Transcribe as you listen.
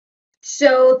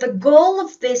So the goal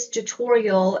of this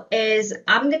tutorial is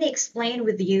I'm going to explain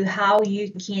with you how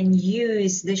you can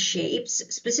use the shapes,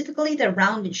 specifically the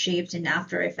rounded shapes in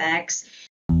After Effects.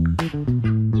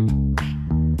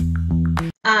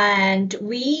 And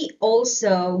we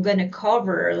also gonna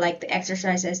cover like the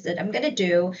exercises that I'm gonna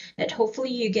do that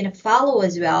hopefully you're gonna follow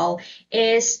as well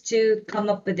is to come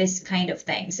up with this kind of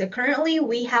thing. So currently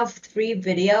we have 3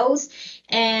 videos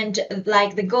and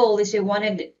like the goal is we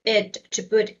wanted it to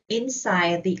put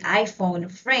inside the iPhone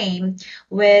frame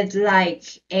with like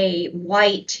a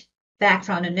white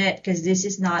background on it because this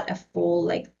is not a full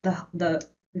like the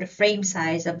frame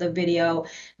size of the video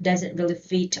doesn't really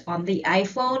fit on the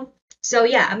iPhone. So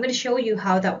yeah, I'm going to show you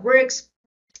how that works.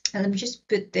 And let me just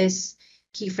put this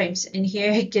keyframes in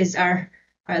here because our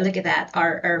look at that,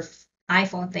 our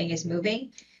iPhone thing is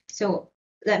moving. So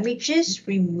let me just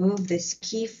remove this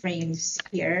keyframes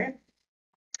here.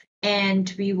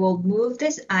 And we will move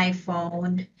this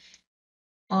iPhone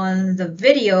on the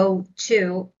video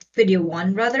video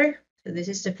 1 rather. So this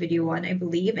is the video 1, I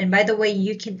believe. And by the way,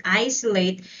 you can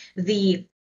isolate the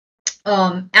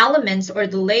elements or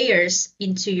the layers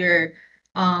into your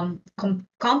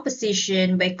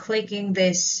composition by clicking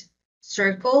this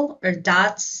circle or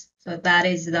dots. So that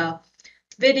is the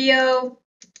video.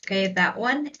 Okay, that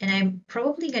one. And I'm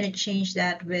probably going to change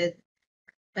that with,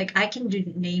 like, I can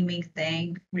do naming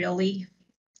thing really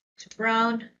to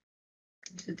brown.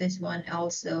 So this one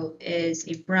also is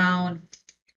a brown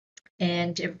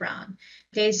and a brown.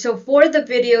 Okay, so for the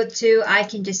video 2, I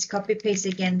can just copy paste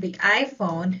again the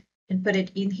iPhone and put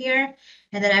it in here.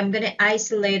 And then I'm going to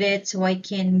isolate it so I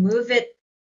can move it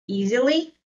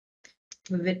easily.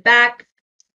 Move it back,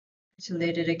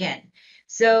 isolate it again.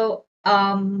 So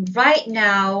right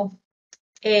now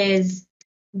is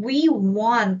we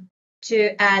want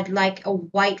to add like a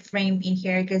white frame in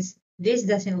here because this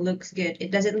doesn't look good. It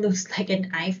doesn't look like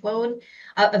an iPhone,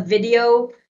 a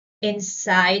video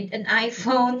inside an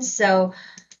iPhone. So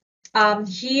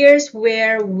here's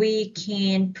where we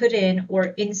can put in or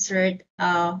insert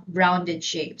a rounded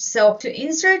shape. So to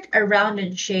insert a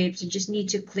rounded shape, you just need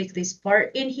to click this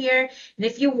part in here. And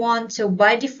if you want to,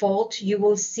 by default, you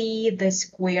will see the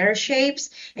square shapes.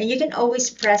 And you can always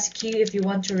press Q if you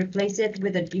want to replace it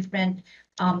with a different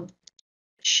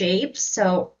shape.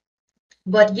 So,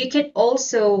 but you can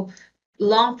also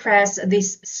long press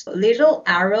this little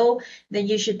arrow, then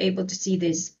you should be able to see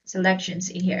these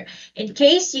selections in here. In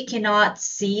case you cannot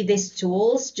see these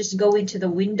tools, just go into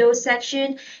the Windows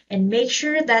section and make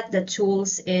sure that the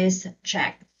tools is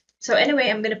checked. So anyway,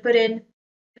 I'm going to put in,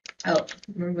 oh,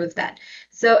 remove that.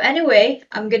 So anyway,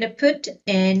 I'm going to put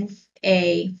in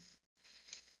a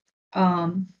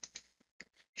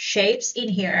shapes in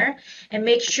here and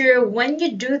make sure when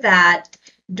you do that,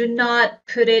 do not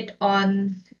put it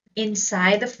on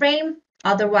inside the frame,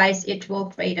 otherwise it will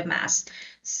create a mess.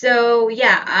 So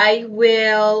yeah, I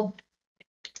will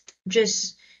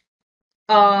just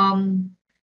uncheck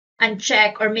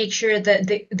or make sure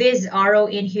that this arrow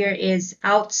in here is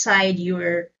outside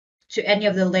to any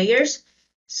of the layers.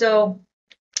 So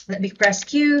let me press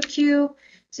Q,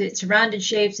 so it's rounded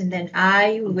shapes, and then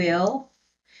I will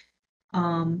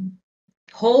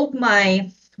hold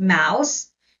my mouse.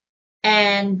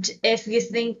 And if you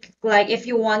think like if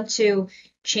you want to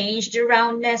change the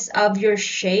roundness of your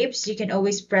shapes, you can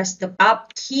always press the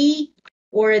up key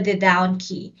or the down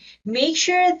key. Make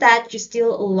sure that you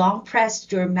still long press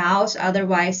your mouse,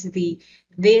 otherwise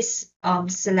this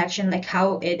selection, like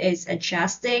how it is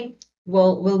adjusting,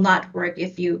 will not work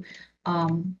if you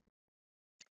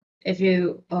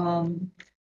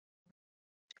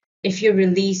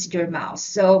release your mouse.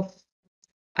 So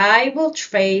I will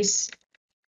trace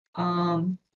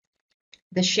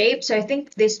the shape. So I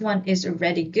think this one is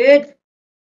already good.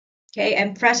 Okay,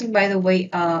 I'm pressing, by the way,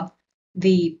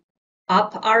 the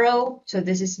up arrow. So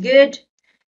this is good.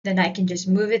 Then I can just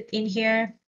move it in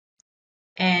here.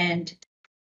 And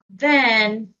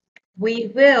then we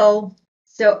will,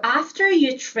 so after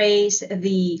you trace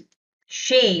the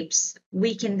shapes,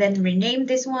 we can then rename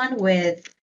this one with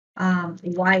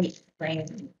white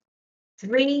frame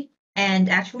 3. And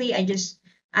actually, I just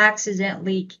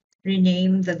accidentally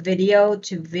rename the video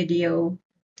to video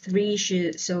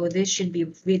 3, so this should be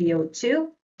video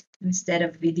 2 instead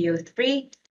of video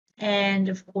 3. And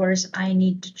of course, I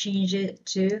need to change it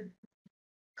to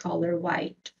color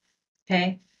white.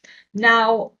 Okay.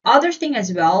 Now, other thing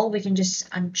as well, we can just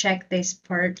uncheck this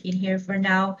part in here for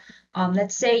now.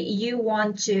 Let's say you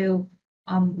want to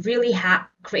really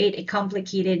create a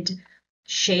complicated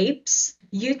shapes.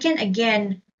 You can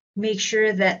again make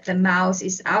sure that the mouse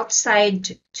is outside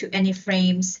to any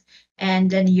frames and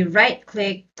then you right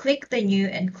click, click the new,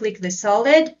 and click the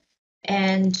solid,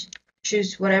 and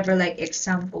choose whatever, like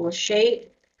example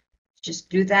shape. Just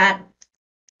do that.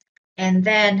 And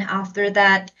then after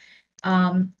that,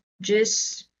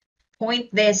 just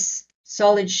point this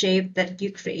solid shape that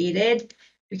you created.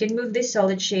 We can move these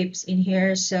solid shapes in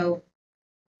here so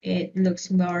it looks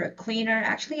more cleaner.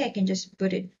 Actually, I can just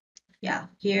put it, yeah,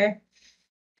 here.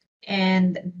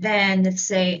 And then let's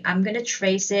say I'm gonna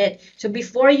trace it. So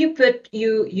before you put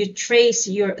you trace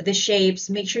the shapes,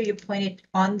 make sure you point it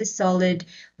on the solid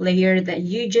layer that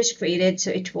you just created so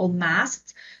it will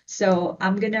mask. So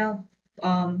I'm gonna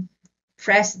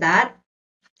press that.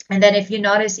 And then if you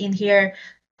notice in here,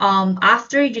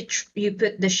 after you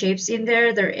put the shapes in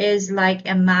there, there is like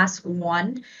a mask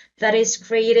one that is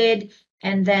created.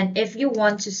 And then if you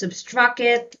want to subtract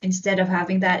it, instead of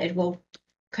having that, it will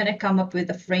kind of come up with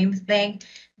a frame thing.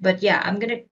 But yeah, I'm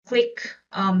gonna click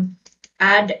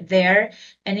add there.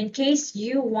 And in case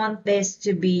you want this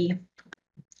to be,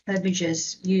 let me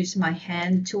just use my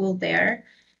hand tool there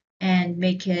and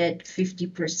make it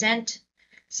 50%.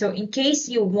 So in case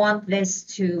you want this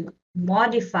to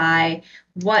modify,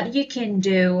 what you can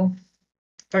do,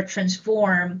 or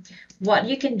transform, what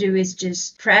you can do is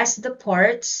just press the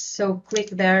parts. So click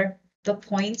there, the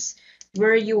points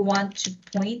where you want to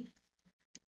point,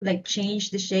 like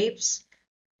change the shapes,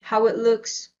 how it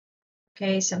looks.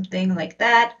 Okay, something like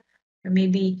that. Or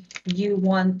maybe you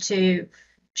want to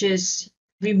just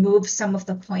remove some of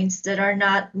the points that are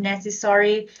not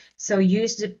necessary. So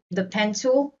use the pen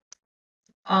tool,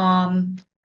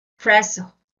 press,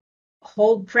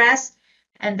 hold press,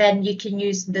 and then you can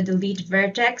use the delete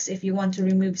vertex if you want to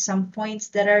remove some points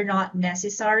that are not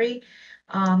necessary.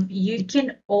 You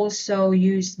can also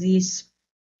use this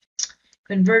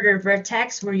converter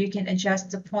vertex where you can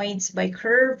adjust the points by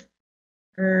curve,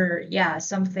 or yeah,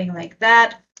 something like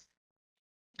that.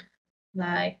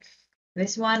 Like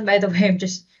this one, by the way, I'm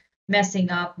just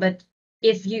messing up, but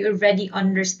if you already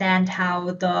understand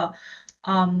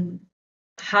um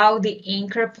how the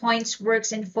anchor points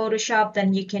works in Photoshop,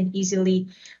 then you can easily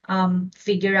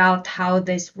figure out how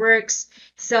this works.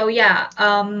 So yeah,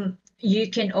 you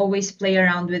can always play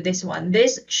around with this one.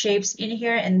 These shapes in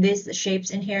here and these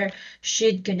shapes in here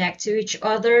should connect to each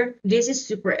other. This is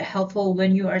super helpful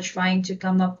when you are trying to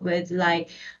come up with like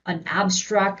an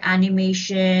abstract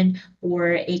animation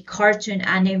or a cartoon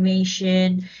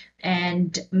animation,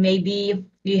 and maybe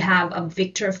you have a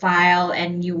vector file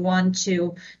and you want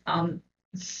to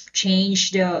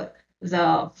change the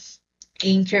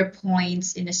anchor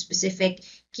points in a specific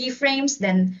keyframes,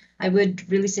 then I would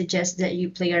really suggest that you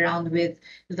play around with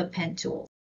the pen tool.